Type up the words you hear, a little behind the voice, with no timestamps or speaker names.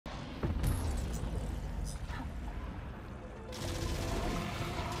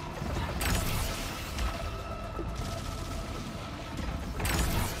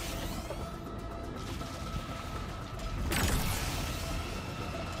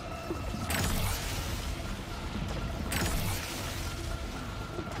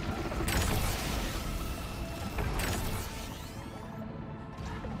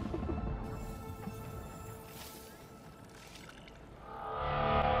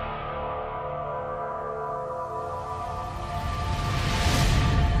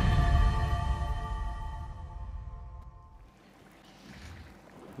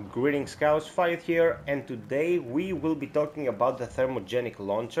Greetings scouts, FiOth here, and today we will be talking about the Thermogenic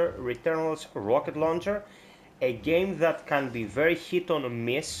Launcher, RETURNAL's rocket launcher, a game that can be very hit or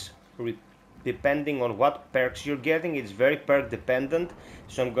miss depending on what perks you're getting. It's very perk dependent,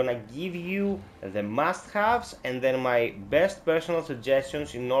 so I'm gonna give you the must-haves and then my best personal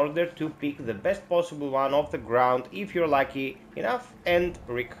suggestions in order to pick the best possible one off the ground if you're lucky enough and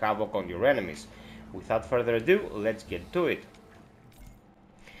wreak havoc on your enemies. Without further ado, let's get to it.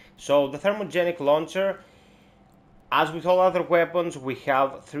 So the Thermogenic Launcher, as with all other weapons, we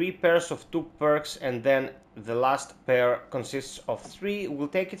have 3 pairs of 2 perks and then the last pair consists of 3. We'll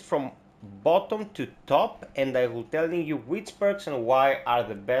take it from bottom to top and I will tell you which perks and why are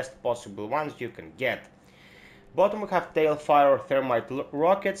the best possible ones you can get. Bottom we have Tailfire or Thermite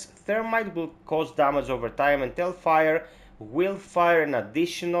Rockets. Thermite will cause damage over time and Tailfire will fire an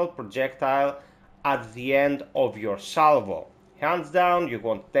additional projectile at the end of your salvo. Hands down, you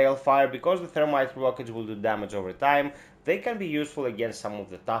want Tailfire because the Thermite Rockets will do damage over time. They can be useful against some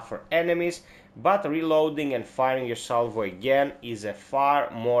of the tougher enemies, but reloading and firing your salvo again is a far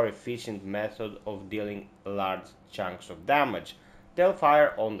more efficient method of dealing large chunks of damage.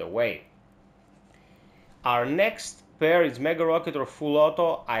 Tailfire on the way. Our next pair is Mega Rocket or Full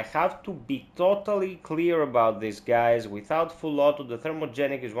Auto. I have to be totally clear about this, guys. Without Full Auto, the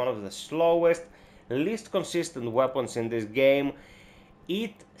Thermogenic is one of the slowest, least consistent weapons in this game.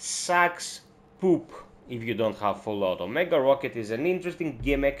 It sucks poop if you don't have Full Auto. Mega Rocket is an interesting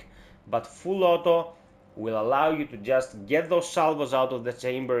gimmick, but Full Auto will allow you to just get those salvos out of the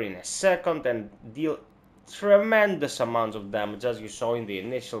chamber in a second and deal tremendous amounts of damage, as you saw in the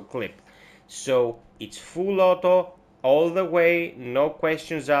initial clip. So it's Full Auto all the way, no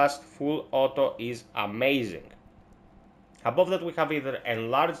questions asked. Full Auto is amazing. Above that we have either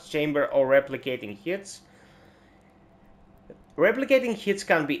Enlarged Chamber or Replicating Hits. Replicating hits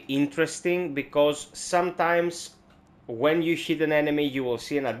can be interesting because sometimes when you hit an enemy you will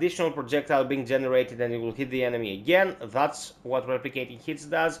see an additional projectile being generated and it will hit the enemy again. That's what replicating hits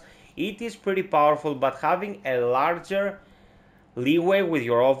does. It is pretty powerful, but having a larger leeway with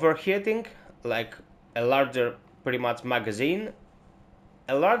your overheating, like a larger pretty much magazine,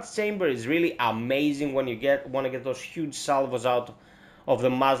 a large chamber is really amazing when you want to get those huge salvos out of the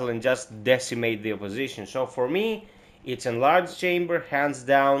muzzle and just decimate the opposition. So for me, it's Enlarged Chamber, hands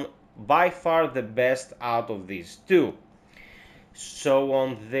down, by far the best out of these two. So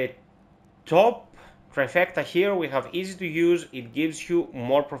on the top trifecta here, we have easy to use. It gives you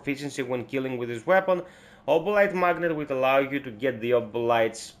more proficiency when killing with this weapon. Obolite Magnet will allow you to get the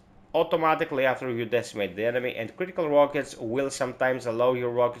Obolites automatically after you decimate the enemy, and Critical Rockets will sometimes allow your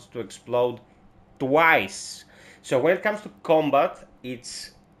rockets to explode twice. So when it comes to combat,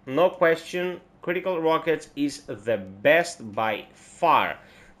 it's no question, Critical Rockets is the best by far.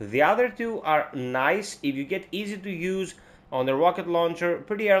 The other two are nice if you get easy to use on the rocket launcher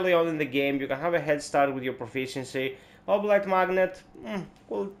pretty early on in the game. You can have a head start with your proficiency. Obolite Magnet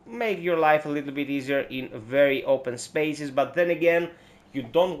will make your life a little bit easier in very open spaces, but then again, you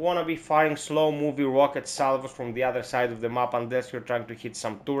don't want to be firing slow movie rocket salvos from the other side of the map unless you're trying to hit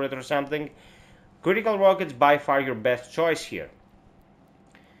some turret or something. Critical Rockets by far your best choice here.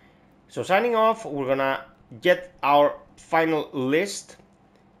 So signing off, we're gonna get our final list.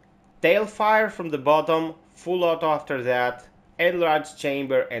 Tailfire from the bottom, Full Auto after that, Enlarged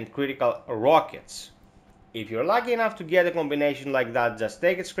Chamber and Critical Rockets. If you're lucky enough to get a combination like that, just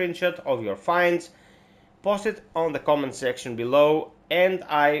take a screenshot of your finds, post it on the comment section below, and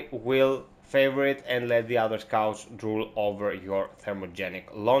I will favor it and let the other scouts drool over your Thermogenic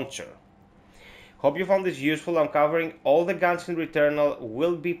Launcher. Hope you found this useful. I'm covering all the guns in RETURNAL.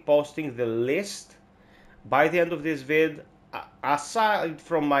 Will be posting the list by the end of this vid. Aside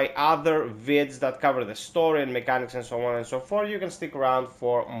from my other vids that cover the story and mechanics and so on and so forth, you can stick around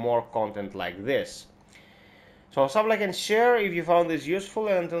for more content like this. So sub, like and share if you found this useful,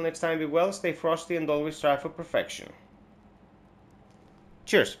 and until next time, be well, stay frosty and always strive for perfection.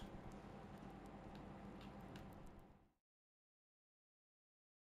 Cheers!